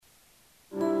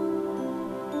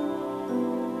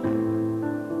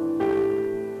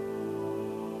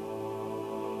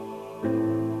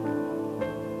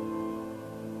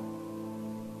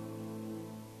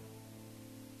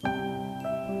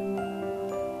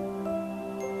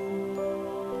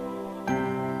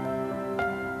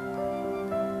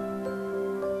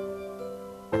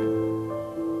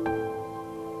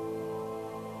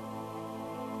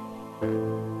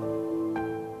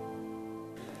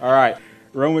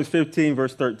Romans 15,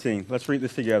 verse 13. Let's read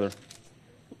this together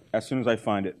as soon as I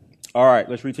find it. All right,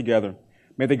 let's read together.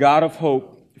 May the God of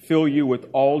hope fill you with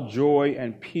all joy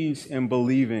and peace in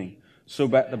believing, so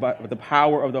that by the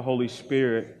power of the Holy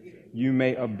Spirit you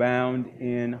may abound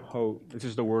in hope. This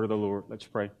is the word of the Lord. Let's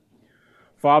pray.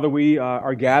 Father, we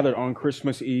are gathered on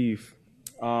Christmas Eve,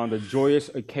 on the joyous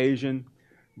occasion,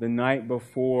 the night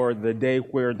before the day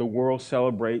where the world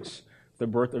celebrates the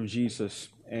birth of Jesus.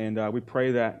 And we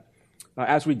pray that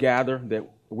as we gather, that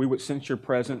we would sense your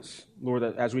presence. Lord,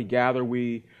 that as we gather,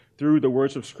 we, through the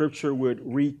words of Scripture, would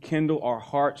rekindle our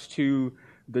hearts to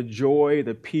the joy,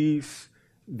 the peace,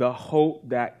 the hope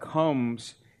that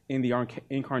comes in the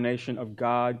incarnation of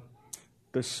God,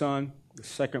 the Son, the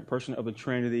second person of the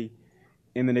Trinity,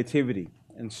 in the Nativity.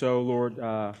 And so, Lord,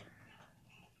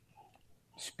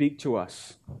 speak to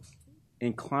us.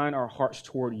 Incline our hearts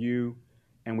toward you.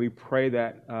 And we pray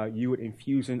that you would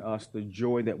infuse in us the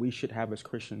joy that we should have as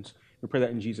Christians. We pray that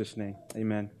in Jesus' name.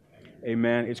 Amen.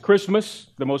 Amen. It's Christmas,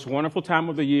 the most wonderful time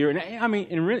of the year. And I mean,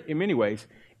 in many ways,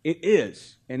 it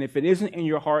is. And if it isn't in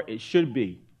your heart, it should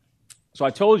be. So I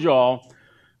told y'all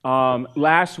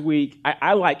last week,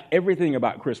 I like everything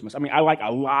about Christmas. I mean, I like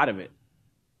a lot of it.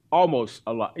 Almost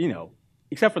a lot,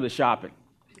 except for the shopping.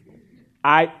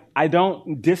 I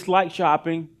don't dislike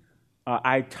shopping.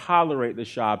 I tolerate the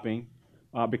shopping.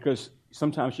 Because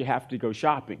sometimes you have to go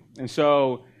shopping. And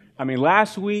so, I mean,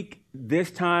 last week, this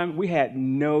time, we had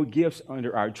no gifts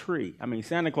under our tree. I mean,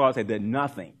 Santa Claus had done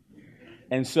nothing.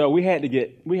 And so we had to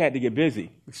get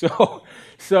busy. So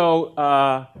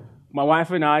my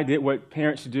wife and I did what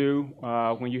parents do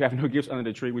when you have no gifts under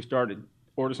the tree. We started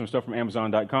order some stuff from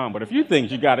Amazon.com. But a few things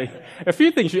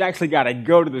you actually got to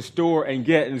go to the store and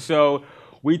get. And so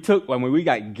we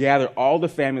got gathered, all the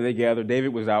family together.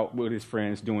 David was out with his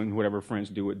friends doing whatever friends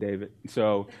do with David.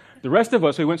 So the rest of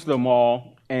us, we went to the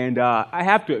mall, and I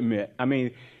have to admit, I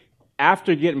mean,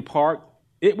 after getting parked,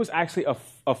 it was actually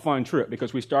a fun trip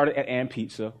because we started at Ann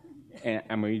Pizza, and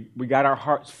I mean, we got our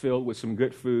hearts filled with some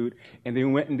good food, and then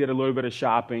we went and did a little bit of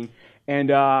shopping, and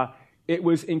it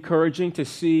was encouraging to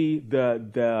see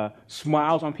the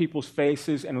smiles on people's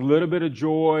faces and a little bit of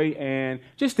joy and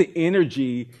just the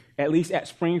energy, at least at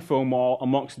Springfield Mall,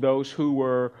 amongst those who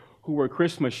were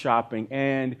Christmas shopping.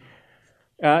 And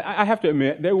I have to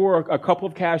admit, there were a couple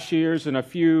of cashiers and a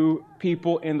few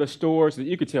people in the stores that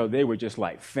you could tell they were just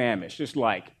like famished, just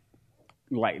like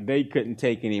they couldn't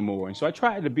take anymore. And so I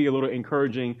tried to be a little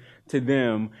encouraging to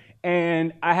them.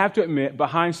 And I have to admit,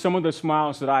 behind some of the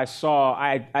smiles that I saw,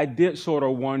 I did sort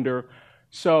of wonder,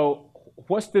 so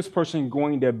what's this person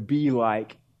going to be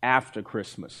like after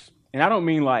Christmas? And I don't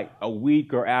mean like a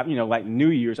week or after, like New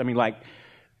Year's. I mean like,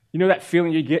 that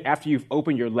feeling you get after you've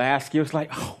opened your last gift. It's like,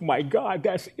 oh my God,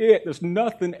 that's it. There's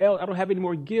nothing else. I don't have any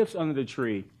more gifts under the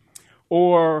tree.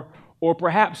 Or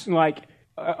perhaps like,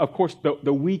 of course,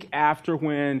 the week after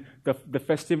when the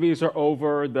festivities are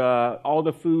over, all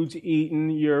the food's eaten,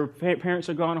 your parents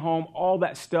are gone home, all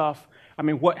that stuff. I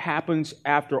mean, what happens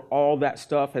after all that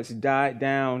stuff has died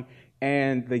down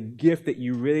and the gift that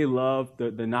you really love,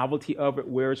 the novelty of it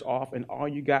wears off, and all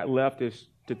you got left is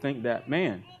to think that,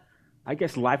 man, I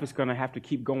guess life is going to have to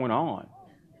keep going on.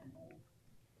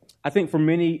 I think for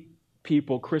many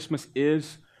people, Christmas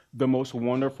is the most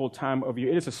wonderful time of year.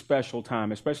 It is a special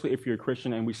time, especially if you're a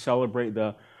Christian and we celebrate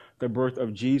the birth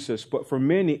of Jesus. But for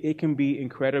many, it can be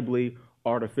incredibly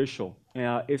artificial.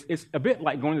 It's a bit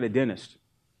like going to the dentist.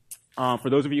 For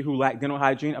those of you who lack dental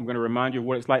hygiene, I'm going to remind you of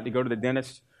what it's like to go to the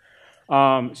dentist.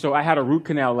 So I had a root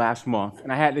canal last month,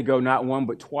 and I had to go not one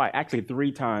but twice, actually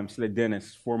 3 times to the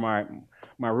dentist for my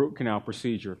root canal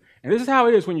procedure. And this is how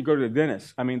it is when you go to the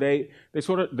dentist. I mean,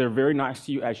 they're very nice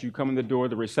to you as you come in the door.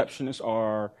 The receptionists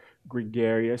are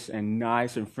gregarious and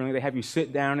nice and friendly. They have you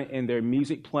sit down in their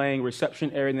music playing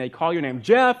reception area, and they call your name.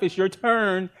 Jeff, it's your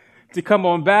turn to come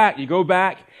on back. You go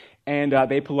back, and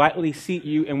they politely seat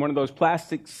you in one of those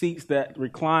plastic seats that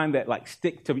recline, that like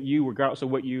stick to you regardless of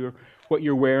what you're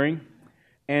wearing.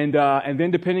 And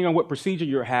then depending on what procedure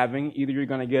you're having, either you're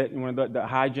going to get one of the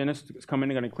hygienists that's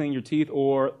coming in and going to clean your teeth,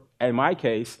 or in my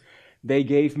case, they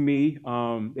gave me,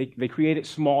 they created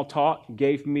small talk,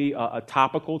 gave me a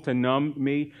topical to numb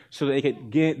me so that they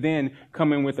could then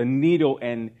come in with a needle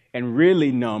and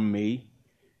really numb me.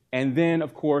 And then,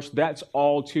 of course, that's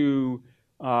all to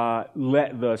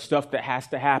let the stuff that has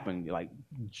to happen, like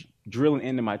drilling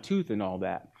into my tooth and all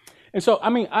that. And so, I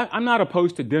mean, I'm not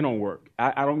opposed to dental work.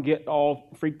 I don't get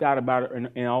all freaked out about it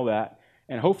and all that.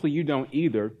 And hopefully you don't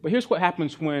either. But here's what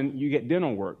happens when you get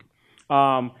dental work.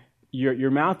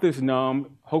 Your mouth is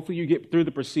numb. Hopefully you get through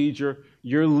the procedure.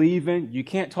 You're leaving. You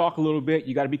can't talk a little bit.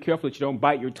 You got to be careful that you don't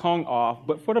bite your tongue off.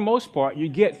 But for the most part, you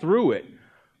get through it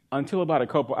until about a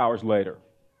couple hours later,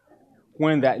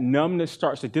 when that numbness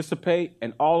starts to dissipate,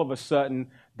 and all of a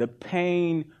sudden, the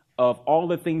pain of all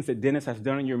the things that Dennis has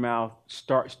done in your mouth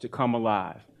starts to come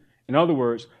alive. In other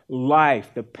words,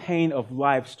 life, the pain of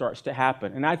life starts to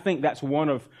happen. And I think that's one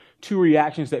of two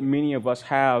reactions that many of us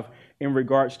have in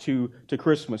regards to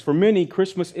Christmas. For many,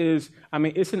 Christmas is,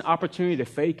 it's an opportunity to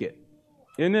fake it,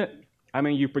 isn't it?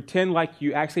 You pretend like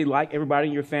you actually like everybody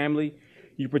in your family.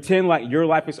 You pretend like your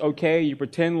life is okay. You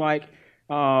pretend like,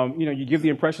 you give the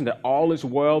impression that all is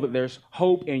well, that there's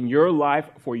hope in your life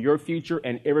for your future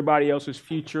and everybody else's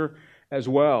future as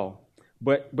well.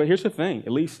 But here's the thing,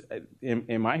 at least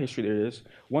in my history there is,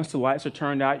 once the lights are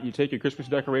turned out, you take your Christmas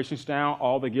decorations down,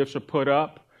 all the gifts are put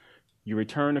up, you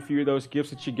return a few of those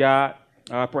gifts that you got,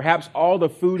 perhaps all the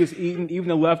food is eaten, even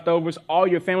the leftovers, all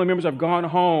your family members have gone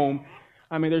home.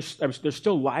 There's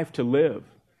still life to live.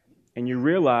 And you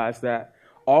realize that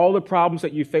all the problems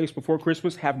that you faced before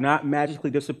Christmas have not magically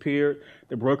disappeared.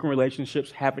 The broken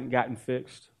relationships haven't gotten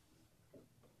fixed.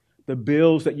 The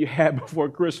bills that you had before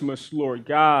Christmas, Lord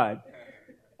God,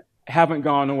 haven't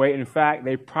gone away. In fact,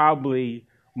 they probably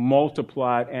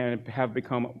multiplied and have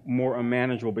become more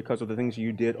unmanageable because of the things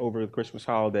you did over the Christmas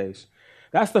holidays.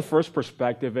 That's the first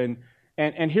perspective.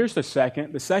 And here's the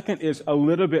second. The second is a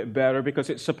little bit better because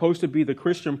it's supposed to be the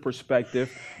Christian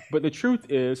perspective. But the truth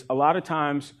is, a lot of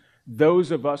times, those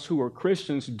of us who are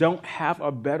Christians don't have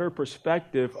a better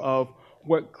perspective of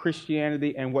what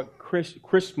Christianity and what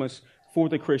Christmas for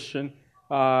the Christian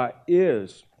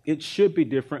is. It should be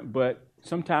different, but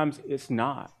sometimes it's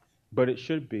not, but it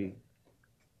should be.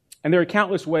 And there are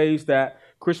countless ways that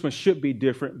Christmas should be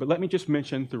different, but let me just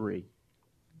mention three.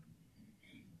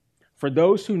 For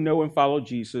those who know and follow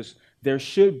Jesus, there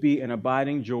should be an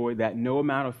abiding joy that no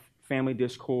amount of family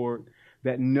discord,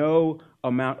 that no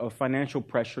amount of financial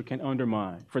pressure can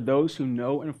undermine. For those who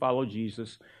know and follow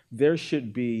Jesus, there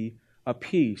should be a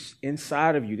peace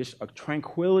inside of you, just a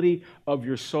tranquility of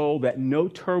your soul that no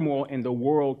turmoil in the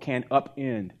world can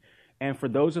upend. And for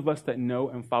those of us that know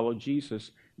and follow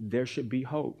Jesus, there should be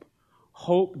hope.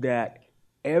 Hope that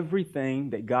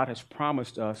everything that God has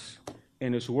promised us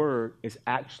in His Word is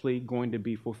actually going to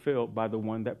be fulfilled by the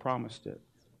one that promised it.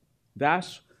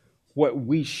 That's what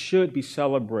we should be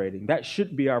celebrating. That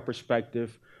should be our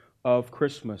perspective of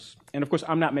Christmas. And of course,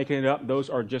 I'm not making it up. Those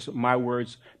are just my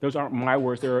words. Those aren't my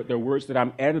words. They're words that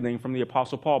I'm editing from the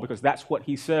Apostle Paul, because that's what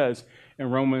he says in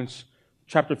Romans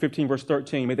chapter 15, verse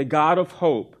 13. May the God of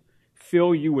hope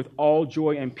fill you with all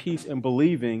joy and peace in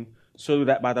believing, so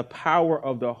that by the power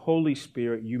of the Holy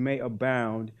Spirit you may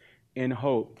abound in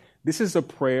hope. This is a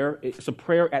prayer. It's a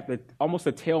prayer at almost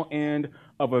the tail end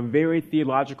of a very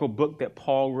theological book that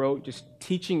Paul wrote, just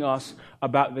teaching us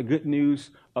about the good news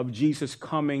of Jesus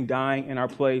coming, dying in our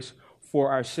place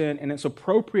for our sin. And it's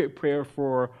appropriate prayer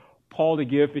for Paul to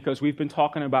give because we've been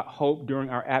talking about hope during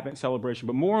our Advent celebration.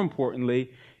 But more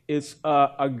importantly, it's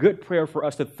a good prayer for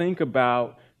us to think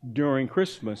about during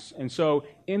Christmas. And so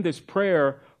in this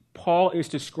prayer, Paul is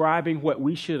describing what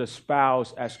we should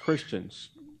espouse as Christians.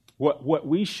 What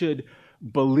we should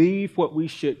believe, what we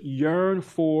should yearn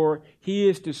for. He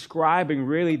is describing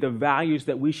really the values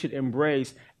that we should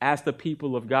embrace as the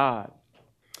people of God.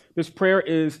 This prayer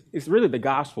is really the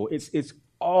gospel. It's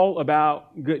all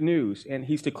about good news. And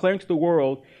he's declaring to the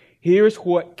world, here's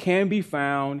what can be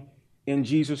found in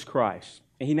Jesus Christ.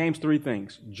 And he names three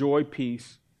things: joy,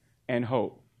 peace, and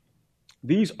hope.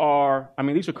 These are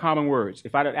common words.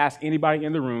 If I had asked anybody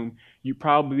in the room, you'd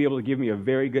probably be able to give me a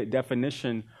very good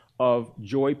definition of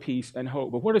joy, peace, and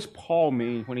hope. But what does Paul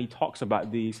mean when he talks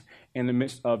about these in the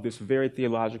midst of this very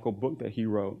theological book that he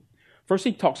wrote? First,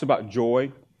 he talks about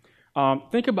joy.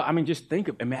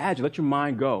 Imagine, let your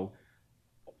mind go.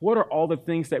 What are all the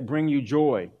things that bring you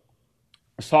joy?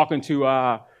 I was talking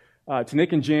to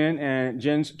Nick and Jen, and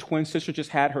Jen's twin sister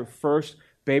just had her first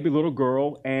baby little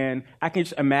girl, and I can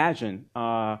just imagine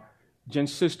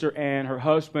Jen's sister and her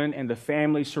husband and the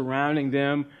family surrounding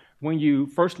them. When you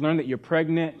first learn that you're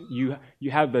pregnant, you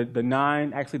have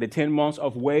the 10 months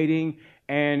of waiting,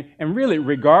 and really,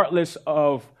 regardless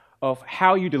of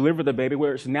how you deliver the baby,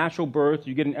 whether it's natural birth,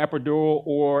 you get an epidural,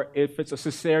 or if it's a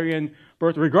cesarean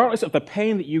birth, regardless of the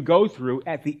pain that you go through,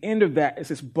 at the end of that is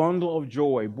this bundle of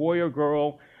joy, boy or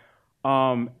girl.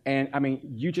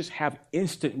 You just have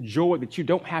instant joy that you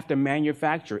don't have to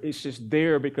manufacture. It's just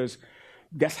there because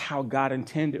that's how God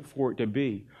intended for it to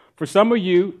be. For some of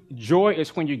you, joy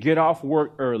is when you get off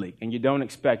work early and you don't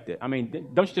expect it.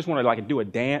 Don't you just want to do a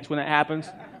dance when that happens?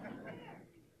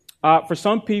 For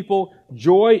some people,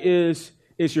 joy is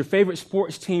Is your favorite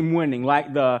sports team winning,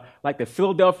 like the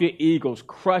Philadelphia Eagles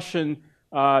crushing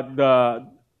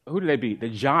who did they beat? The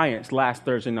Giants last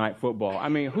Thursday night football. I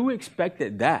mean, who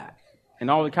expected that? And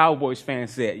all the Cowboys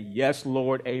fans said, yes,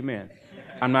 Lord, amen.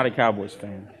 I'm not a Cowboys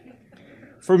fan.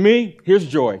 For me, here's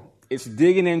joy. It's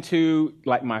digging into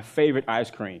like my favorite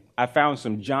ice cream. I found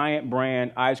some Giant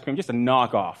brand ice cream, just a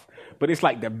knockoff. But it's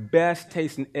like the best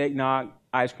tasting eggnog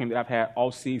ice cream that I've had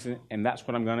all season, and that's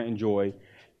what I'm going to enjoy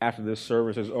after this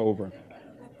service is over.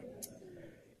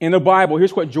 In the Bible,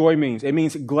 here's what joy means. It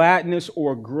means gladness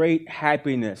or great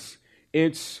happiness.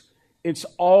 It's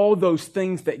all those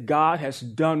things that God has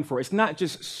done for us. It's not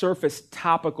just surface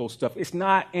topical stuff. It's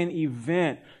not an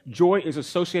event. Joy is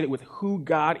associated with who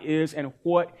God is and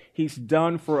what he's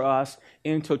done for us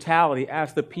in totality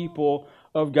as the people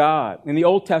of God. In the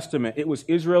Old Testament, it was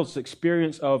Israel's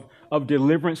experience of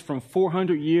deliverance from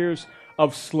 400 years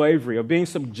of slavery, of being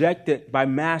subjected by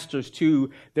masters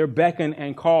to their beckon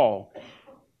and call.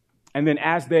 And then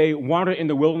as they wandered in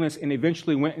the wilderness and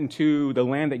eventually went into the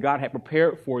land that God had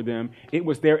prepared for them, it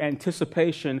was their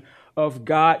anticipation of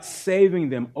God saving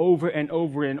them over and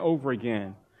over and over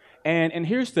again. And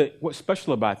here's what's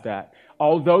special about that.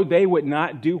 Although they would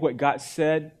not do what God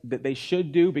said that they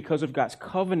should do because of God's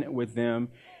covenant with them,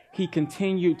 he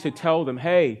continued to tell them,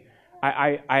 hey,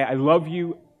 I love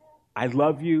you, I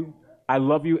love you, I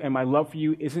love you, and my love for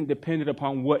you isn't dependent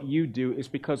upon what you do. It's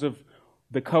because of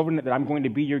the covenant that I'm going to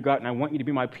be your God and I want you to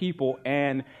be my people.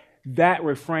 And that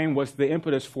refrain was the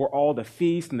impetus for all the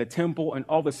feasts and the temple and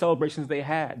all the celebrations they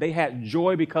had. They had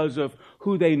joy because of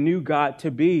who they knew God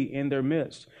to be in their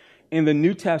midst. In the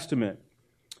New Testament,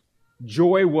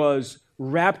 joy was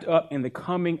wrapped up in the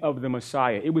coming of the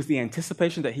Messiah. It was the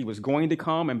anticipation that he was going to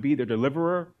come and be their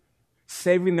deliverer,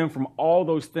 saving them from all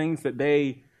those things that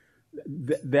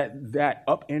that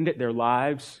upended their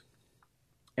lives.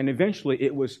 And eventually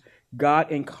it was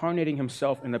God incarnating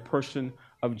himself in the person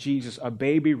of Jesus, a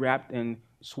baby wrapped in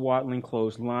swaddling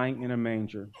clothes, lying in a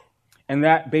manger. And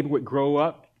that baby would grow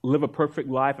up, live a perfect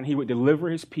life, and he would deliver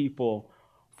his people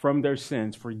from their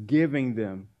sins, forgiving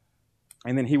them.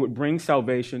 And then he would bring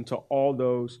salvation to all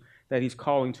those that he's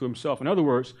calling to himself. In other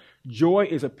words, joy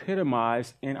is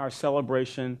epitomized in our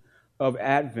celebration of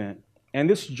Advent. And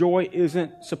this joy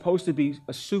isn't supposed to be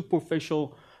a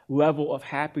superficial level of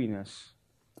happiness.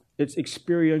 It's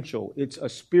experiential. It's a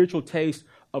spiritual taste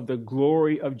of the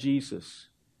glory of Jesus,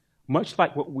 much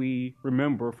like what we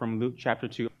remember from Luke chapter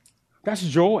 2. That's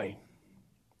joy.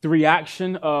 The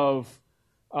reaction of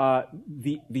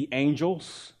the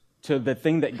angels to the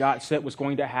thing that God said was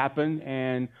going to happen.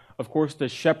 And, of course, the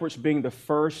shepherds being the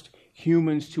first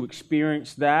humans to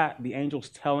experience that, the angels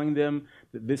telling them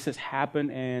that this has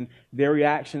happened, and their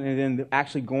reaction, and then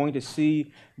actually going to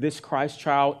see this Christ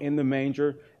child in the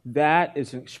manger. That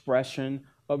is an expression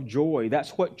of joy.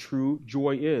 That's what true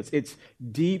joy is. It's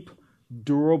deep,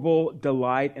 durable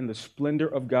delight in the splendor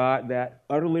of God that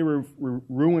utterly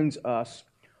ruins us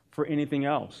for anything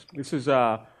else. This is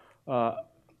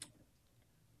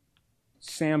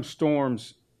Sam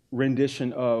Storm's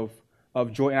rendition of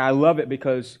joy, and I love it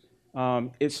because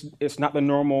it's not the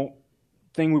normal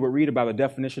thing we would read about a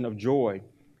definition of joy.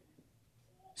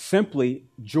 Simply,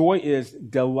 joy is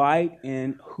delight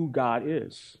in who God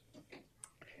is.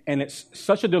 And it's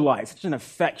such a delight, such an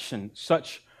affection,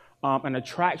 such an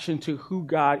attraction to who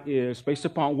God is based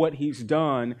upon what he's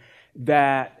done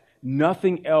that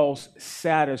nothing else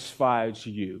satisfies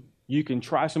you. You can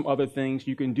try some other things,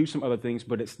 you can do some other things,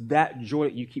 but it's that joy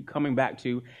that you keep coming back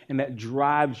to and that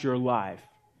drives your life.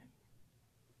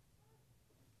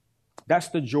 That's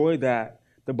the joy that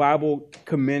the Bible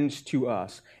commends to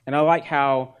us. And I like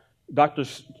how Dr.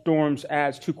 Storms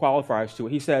adds two qualifiers to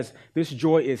it. He says, this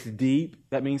joy is deep.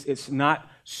 That means it's not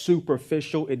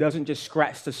superficial. It doesn't just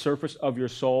scratch the surface of your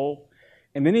soul.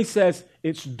 And then he says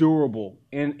it's durable.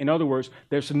 In other words,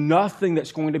 there's nothing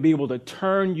that's going to be able to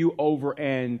turn you over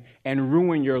and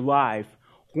ruin your life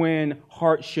when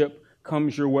hardship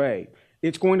comes your way.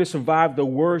 It's going to survive the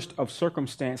worst of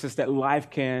circumstances that life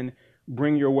can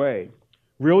bring your way.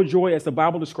 Real joy, as the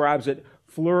Bible describes it,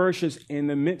 flourishes in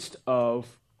the midst of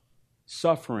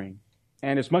suffering.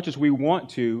 And as much as we want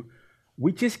to,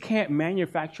 we just can't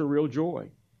manufacture real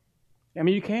joy. I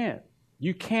mean, you can't.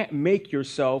 You can't make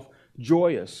yourself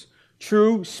joyous.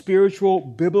 True spiritual,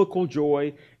 biblical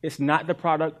joy is not the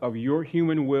product of your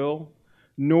human will,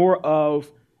 nor of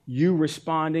you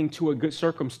responding to a good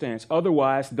circumstance.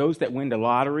 Otherwise, those that win the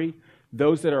lottery,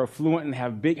 those that are affluent and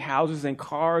have big houses and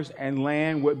cars and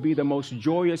land would be the most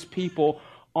joyous people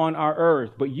on our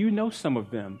earth. But you know some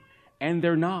of them, and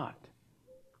they're not.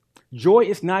 Joy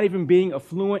is not even being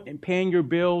affluent and paying your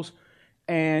bills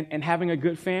and having a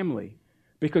good family,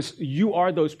 because you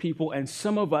are those people, and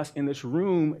some of us in this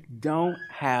room don't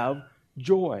have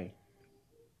joy.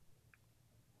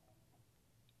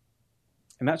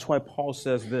 And that's why Paul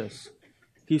says this.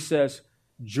 He says,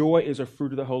 joy is a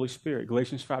fruit of the Holy Spirit,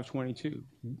 Galatians 5:22.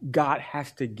 God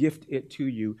has to gift it to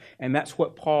you. And that's why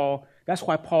Paul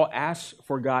asks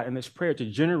for God in this prayer to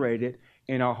generate it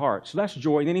in our hearts. So that's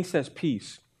joy. And then he says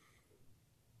peace.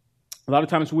 A lot of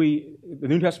times the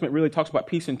New Testament really talks about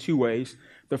peace in two ways.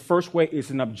 The first way is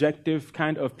an objective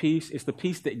kind of peace. It's the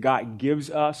peace that God gives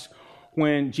us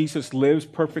when Jesus lives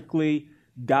perfectly,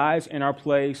 dies in our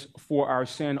place for our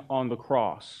sin on the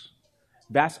cross.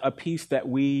 That's a peace that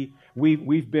we've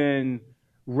been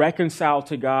reconciled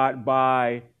to God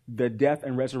by the death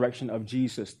and resurrection of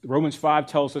Jesus. Romans 5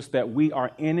 tells us that we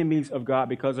are enemies of God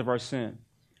because of our sin.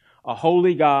 A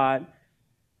holy God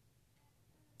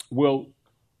will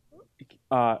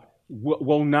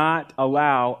not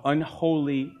allow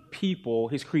unholy people,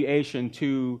 his creation,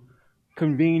 to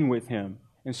convene with him.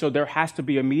 And so there has to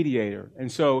be a mediator.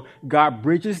 And so God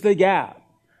bridges the gap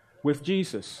with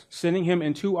Jesus, sending him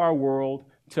into our world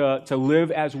to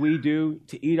live as we do,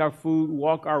 to eat our food,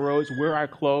 walk our roads, wear our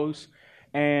clothes.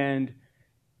 And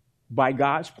by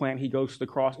God's plan, he goes to the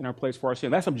cross in our place for our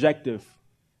sin. That's objective.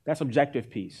 That's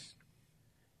objective peace.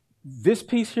 This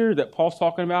peace here that Paul's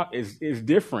talking about is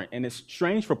different, and it's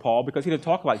strange for Paul because he doesn't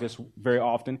talk like this very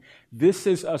often. This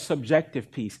is a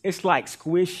subjective peace. It's like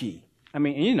squishy. I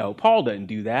mean, Paul doesn't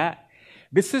do that.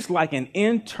 This is like an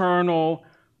internal,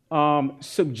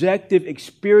 subjective,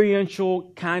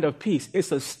 experiential kind of peace.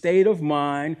 It's a state of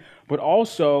mind, but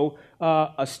also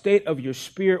a state of your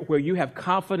spirit where you have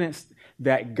confidence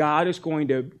that God is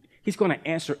He's going to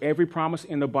answer every promise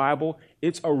in the Bible.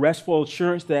 It's a restful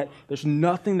assurance that there's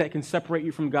nothing that can separate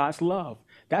you from God's love.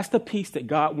 That's the peace that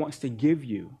God wants to give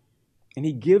you. And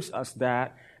he gives us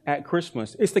that at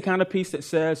Christmas. It's the kind of peace that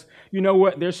says, you know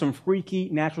what, there's some freaky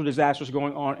natural disasters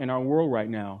going on in our world right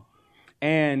now.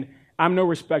 And I'm no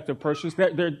respecter of persons.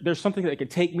 There's something that could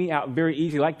take me out very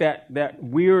easy, like that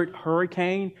weird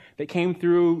hurricane that came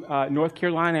through North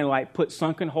Carolina and put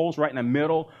sunken holes right in the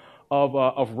middle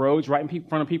of roads, right in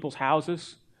front of people's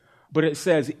houses. But it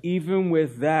says, even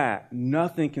with that,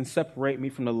 nothing can separate me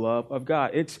from the love of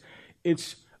God.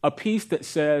 It's a peace that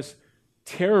says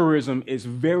terrorism is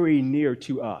very near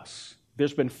to us.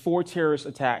 There's been 4 terrorist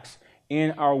attacks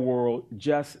in our world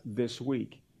just this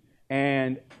week.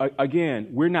 And again,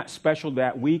 we're not special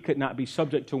that we could not be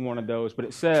subject to one of those, but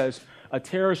it says a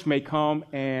terrorist may come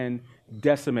and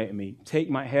decimate me, take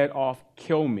my head off,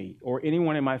 kill me, or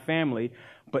anyone in my family,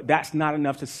 but that's not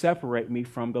enough to separate me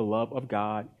from the love of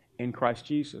God in Christ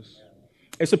Jesus.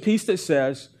 It's a peace that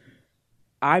says,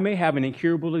 I may have an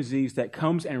incurable disease that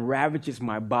comes and ravages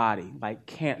my body, like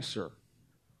cancer,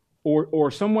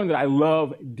 or someone that I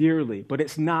love dearly, but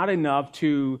it's not enough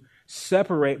to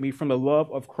separate me from the love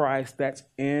of Christ that's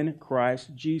in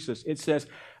Christ Jesus. It says,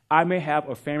 I may have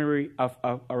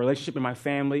a relationship in my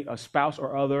family, a spouse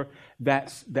or other,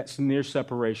 that's near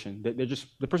separation. That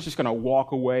the person's just going to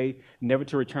walk away, never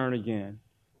to return again.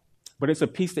 But it's a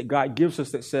peace that God gives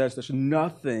us that says there's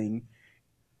nothing,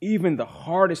 even the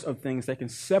hardest of things, that can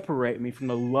separate me from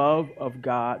the love of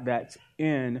God that's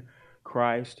in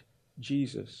Christ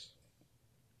Jesus.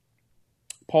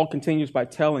 Paul continues by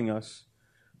telling us,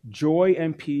 joy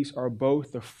and peace are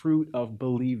both the fruit of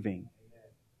believing.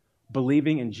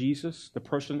 Believing in Jesus, the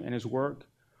person and his work.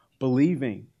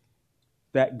 Believing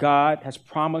that God has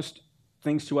promised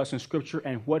things to us in Scripture,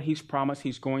 and what he's promised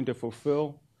he's going to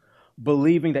fulfill.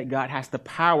 Believing that God has the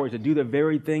power to do the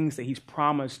very things that he's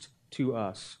promised to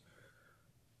us.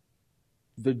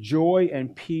 The joy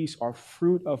and peace are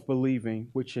fruit of believing,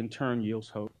 which in turn yields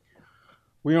hope.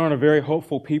 We are a very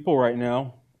hopeful people right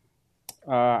now.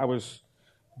 I was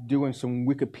doing some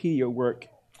Wikipedia work.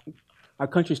 Our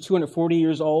country is 240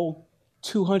 years old.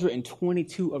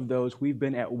 222 of those we've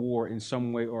been at war in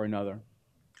some way or another.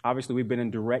 Obviously, we've been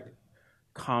in direct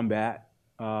combat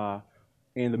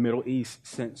in the Middle East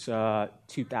since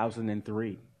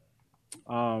 2003.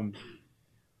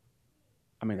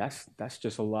 That's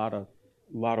just a lot of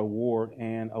war,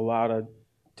 and a lot of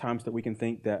times that we can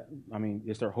think that,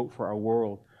 is there hope for our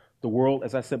world? The world,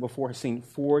 as I said before, has seen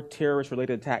 4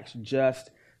 terrorist-related attacks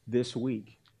just this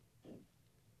week.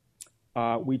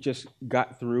 We just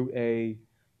got through a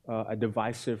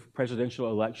divisive presidential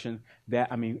election that,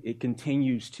 it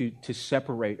continues to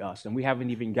separate us, and we haven't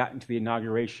even gotten to the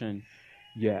inauguration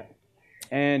yet.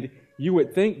 And you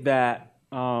would think that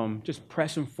just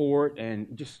pressing forward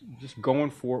and just going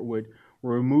forward would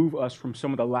remove us from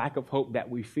some of the lack of hope that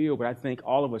we feel, but I think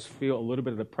all of us feel a little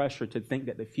bit of the pressure to think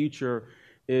that the future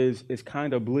is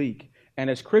kind of bleak. And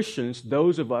as Christians,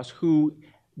 those of us who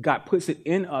God puts it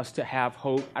in us to have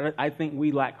hope, I think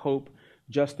we lack hope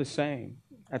just the same.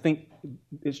 I think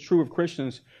it's true of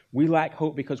Christians. We lack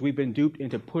hope because we've been duped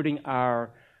into putting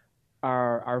our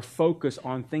focus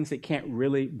on things that can't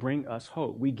really bring us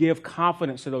hope. We give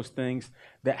confidence to those things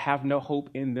that have no hope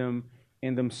in them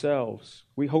in themselves.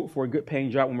 We hope for a good paying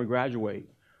job when we graduate.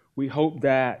 We hope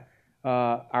that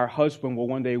our husband will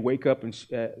one day wake up and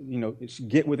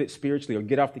get with it spiritually or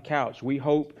get off the couch. We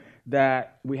hope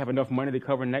that we have enough money to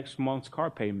cover next month's car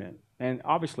payment. And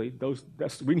obviously,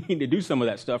 we need to do some of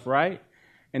that stuff, right?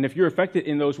 And if you're affected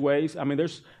in those ways, I mean,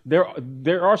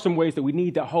 there are some ways that we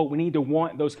need to hope. We need to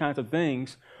want those kinds of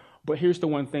things. But here's the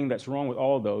one thing that's wrong with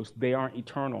all of those. They aren't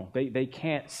eternal. They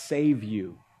can't save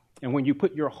you. And when you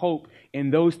put your hope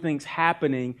in those things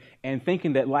happening and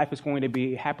thinking that life is going to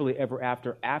be happily ever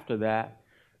after that,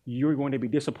 you're going to be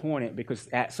disappointed because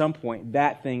at some point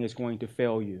that thing is going to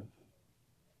fail you.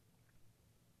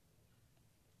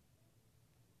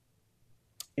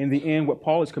 In the end, what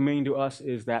Paul is commending to us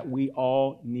is that we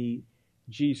all need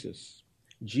Jesus.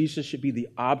 Jesus should be the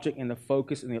object and the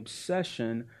focus and the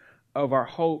obsession of our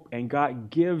hope, and God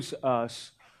gives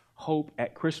us hope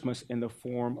at Christmas in the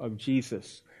form of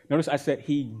Jesus. Notice I said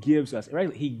he gives us,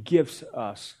 right? He gives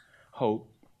us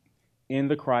hope in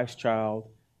the Christ child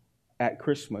at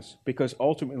Christmas, because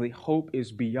ultimately hope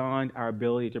is beyond our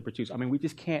ability to produce. I mean, we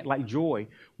just can't, like joy,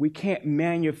 we can't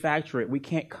manufacture it. We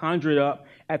can't conjure it up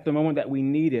at the moment that we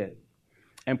need it.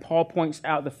 And Paul points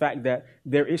out the fact that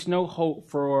there is no hope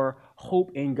for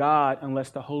hope in God unless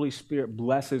the Holy Spirit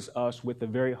blesses us with the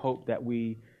very hope that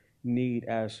we need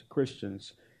as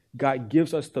Christians. God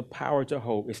gives us the power to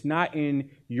hope. It's not in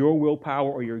your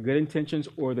willpower or your good intentions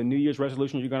or the New Year's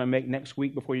resolutions you're going to make next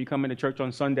week before you come into church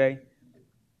on Sunday.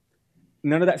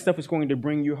 None of that stuff is going to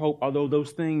bring you hope, although those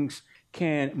things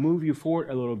can move you forward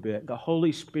a little bit. The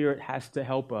Holy Spirit has to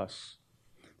help us.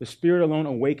 The Spirit alone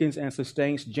awakens and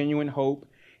sustains genuine hope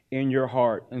in your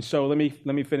heart. And so let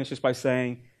me finish this by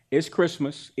saying, it's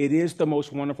Christmas. It is the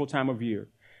most wonderful time of year.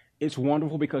 It's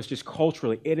wonderful because just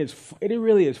culturally, it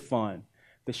really is fun.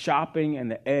 The shopping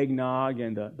and the eggnog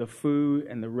and the food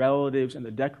and the relatives and the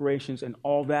decorations and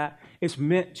all that, it's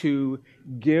meant to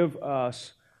give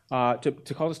us to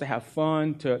cause us to have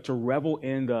fun, to revel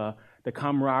in the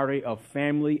camaraderie of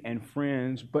family and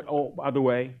friends. But, oh, by the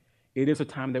way, it is a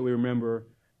time that we remember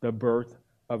the birth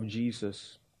of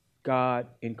Jesus, God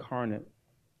incarnate.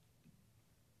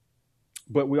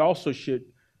 But we also should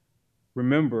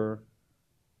remember,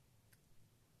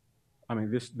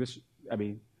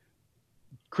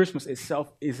 Christmas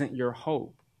itself isn't your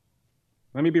hope.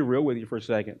 Let me be real with you for a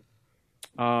second.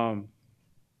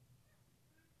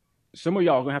 Some of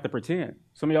y'all are going to have to pretend.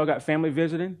 Some of y'all got family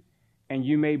visiting, and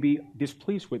you may be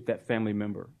displeased with that family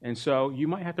member. And so you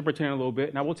might have to pretend a little bit,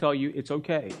 and I will tell you it's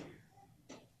okay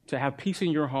to have peace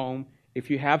in your home if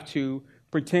you have to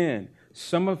pretend.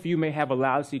 Some of you may have a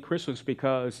lousy Christmas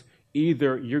because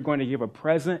either you're going to give a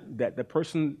present that the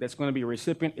person that's going to be a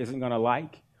recipient isn't going to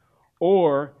like,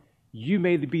 or you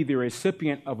may be the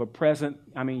recipient of a present.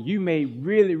 I mean, you may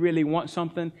really, really want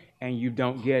something, and you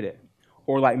don't get it.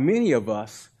 Or like many of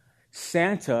us,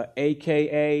 Santa,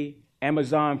 a.k.a.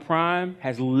 Amazon Prime,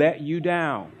 has let you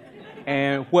down.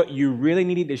 And what you really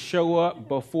needed to show up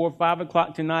before 5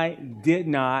 o'clock tonight did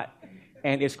not.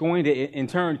 And it's going to, in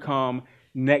turn, come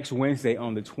next Wednesday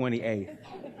on the 28th.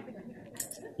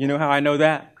 You know how I know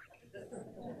that?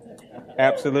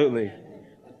 Absolutely.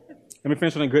 Let me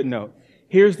finish on a good note.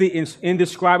 Here's the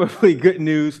indescribably good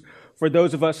news for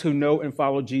those of us who know and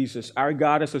follow Jesus. Our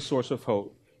God is a source of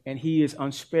hope, and he is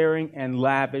unsparing and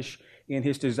lavish in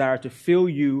his desire to fill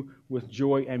you with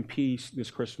joy and peace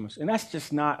this Christmas. And that's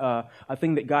just not a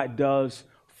thing that God does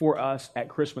for us at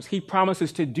Christmas. He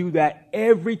promises to do that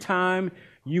every time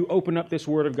you open up this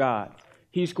Word of God.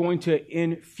 He's going to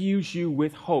infuse you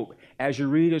with hope. As you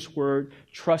read his Word,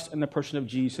 trust in the person of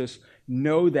Jesus.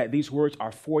 Know that these words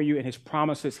are for you, and his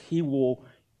promises he will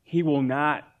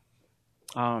not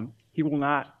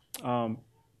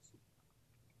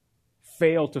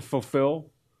fail to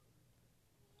fulfill.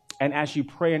 And as you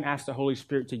pray and ask the Holy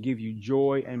Spirit to give you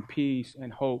joy and peace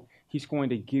and hope, he's going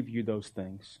to give you those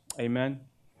things. Amen?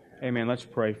 Amen. Let's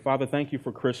pray. Father, thank you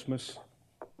for Christmas.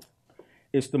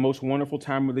 It's the most wonderful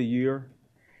time of the year.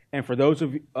 And for those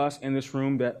of us in this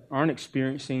room that aren't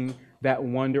experiencing that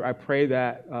wonder, I pray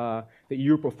that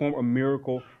you perform a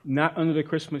miracle, not under the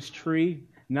Christmas tree,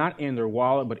 not in their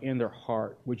wallet, but in their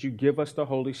heart. Would you give us the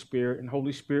Holy Spirit? And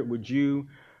Holy Spirit, would you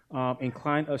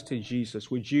incline us to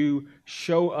Jesus? Would you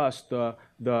show us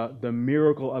the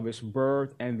miracle of his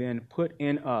birth and then put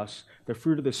in us the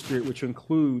fruit of the Spirit, which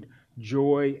include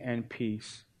joy and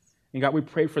peace? And God, we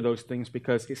pray for those things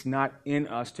because it's not in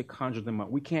us to conjure them up.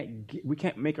 We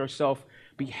can't make ourselves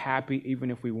be happy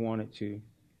even if we wanted to.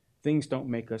 Things don't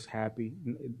make us happy,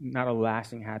 not a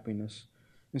lasting happiness.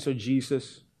 And so,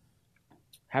 Jesus,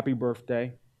 happy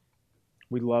birthday.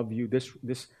 We love you.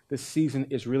 This season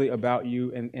is really about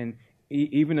you. And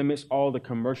even amidst all the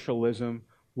commercialism,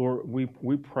 Lord,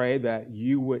 we pray that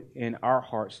you would, in our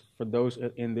hearts, for those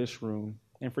in this room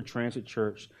and for Transit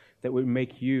Church, that would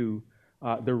make you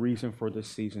the reason for this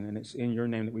season. And it's in your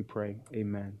name that we pray.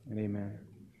 Amen and amen.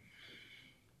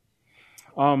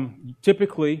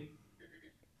 Typically,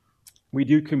 we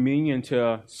do communion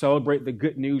to celebrate the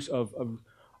good news of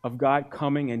God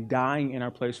coming and dying in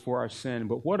our place for our sin.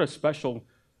 But what a special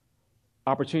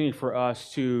opportunity for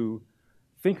us to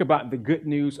think about the good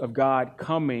news of God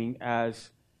coming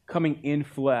in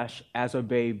flesh as a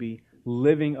baby,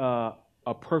 living a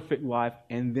perfect life,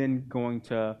 and then going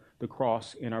to the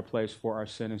cross in our place for our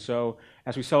sin. And so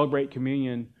as we celebrate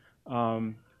communion,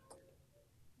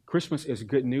 Christmas is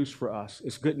good news for us.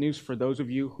 It's good news for those of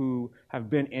you who have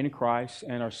been in Christ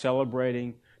and are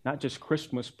celebrating not just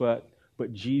Christmas, but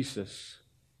Jesus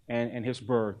and his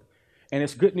birth. And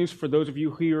it's good news for those of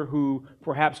you here who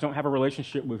perhaps don't have a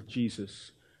relationship with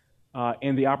Jesus,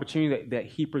 and the opportunity that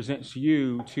he presents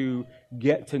you to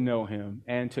get to know him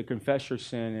and to confess your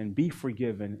sin and be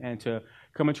forgiven and to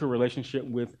come into a relationship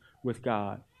with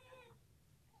God.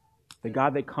 The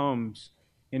God that comes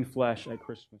in flesh at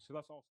Christmas. So that's all.